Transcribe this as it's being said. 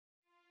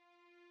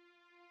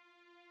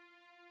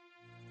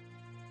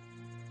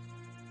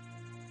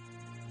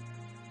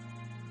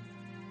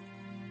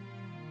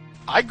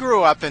I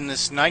grew up in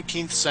this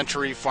 19th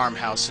century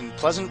farmhouse in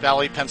Pleasant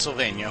Valley,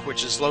 Pennsylvania,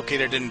 which is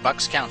located in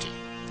Bucks County.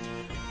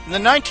 In the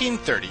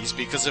 1930s,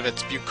 because of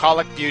its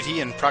bucolic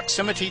beauty and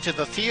proximity to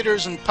the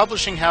theaters and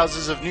publishing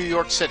houses of New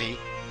York City,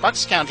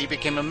 Bucks County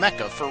became a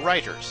mecca for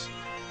writers.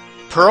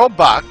 Pearl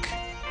Buck,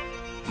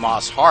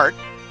 Moss Hart,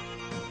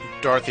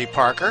 Dorothy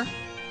Parker,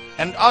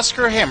 and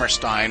Oscar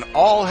Hammerstein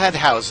all had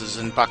houses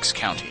in Bucks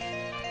County.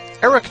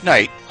 Eric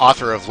Knight,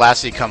 author of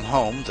Lassie Come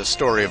Home, the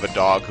story of a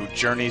dog who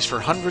journeys for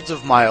hundreds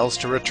of miles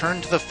to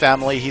return to the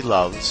family he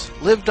loves,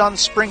 lived on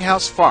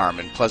Springhouse Farm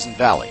in Pleasant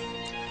Valley.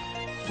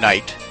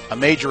 Knight, a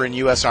major in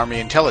U.S. Army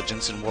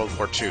intelligence in World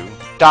War II,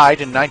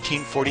 died in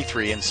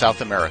 1943 in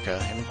South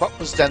America in what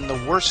was then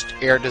the worst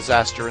air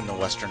disaster in the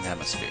Western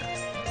Hemisphere.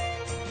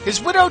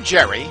 His widow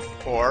Jerry,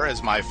 or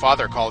as my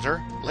father called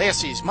her,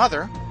 Lassie's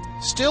mother,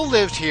 still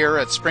lived here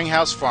at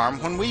Springhouse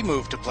Farm when we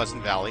moved to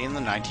Pleasant Valley in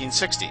the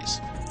 1960s.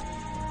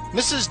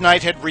 Mrs.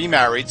 Knight had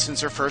remarried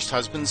since her first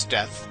husband's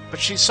death, but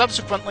she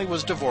subsequently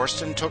was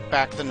divorced and took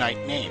back the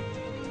Knight name.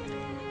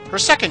 Her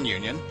second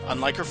union,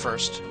 unlike her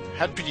first,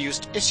 had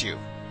produced issue,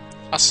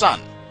 a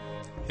son.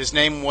 His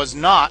name was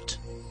not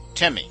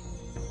Timmy.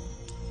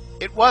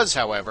 It was,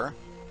 however,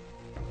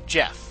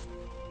 Jeff.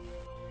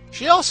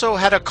 She also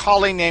had a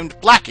collie named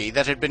Blackie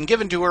that had been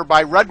given to her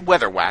by Rudd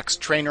Weatherwax,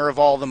 trainer of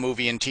all the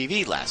movie and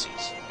TV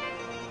Lassies.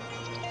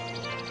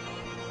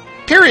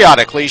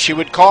 Periodically, she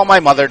would call my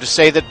mother to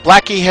say that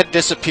Blackie had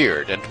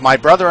disappeared, and my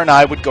brother and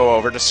I would go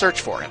over to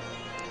search for him.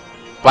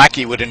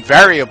 Blackie would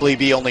invariably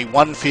be only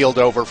one field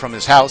over from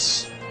his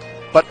house,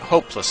 but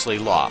hopelessly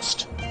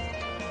lost.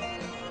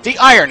 The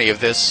irony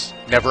of this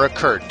never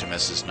occurred to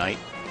Mrs. Knight.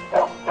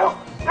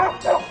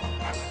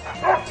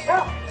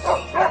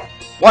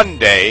 One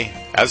day,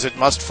 as it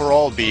must for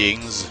all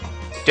beings,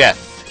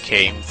 death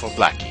came for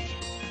Blackie.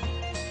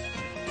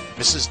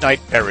 Mrs. Knight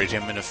buried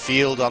him in a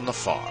field on the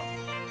farm.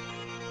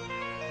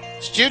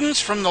 Students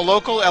from the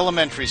local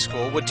elementary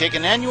school would take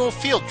an annual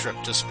field trip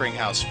to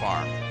Springhouse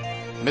Farm.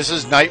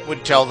 Mrs. Knight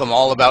would tell them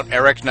all about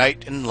Eric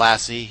Knight and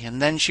Lassie,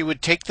 and then she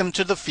would take them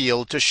to the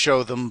field to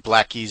show them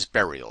Blackie's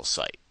burial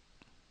site.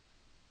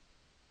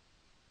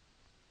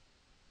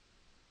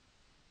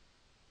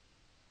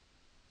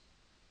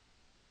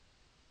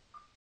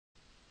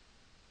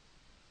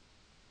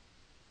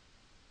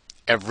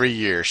 Every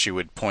year she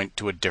would point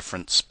to a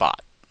different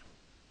spot.